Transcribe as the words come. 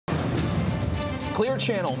Clear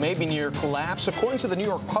Channel may be near collapse. According to the New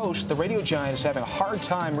York Post, the radio giant is having a hard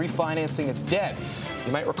time refinancing its debt.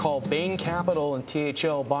 You might recall Bain Capital and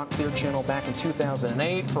THL bought Clear Channel back in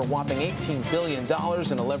 2008 for a whopping $18 billion in a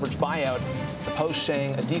leveraged buyout. The Post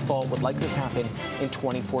saying a default would likely happen in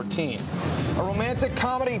 2014. A romantic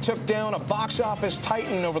comedy took down a box office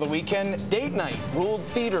titan over the weekend. Date Night ruled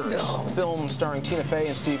theaters. The film starring Tina Fey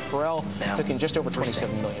and Steve Carell took in just over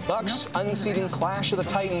 $27 million, unseating Clash of the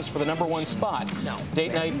Titans for the #1 spot.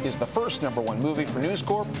 Date Night is the first #1 movie for News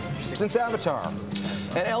Corp since Avatar.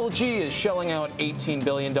 And LG is shelling out $18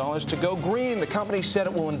 billion to go green. The company said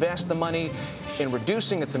it will invest the money in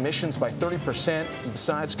reducing its emissions by 30%.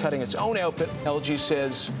 Besides cutting its own output, LG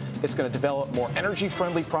says it's going to develop more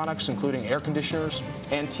energy-friendly products, including air conditioners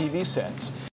and TV sets.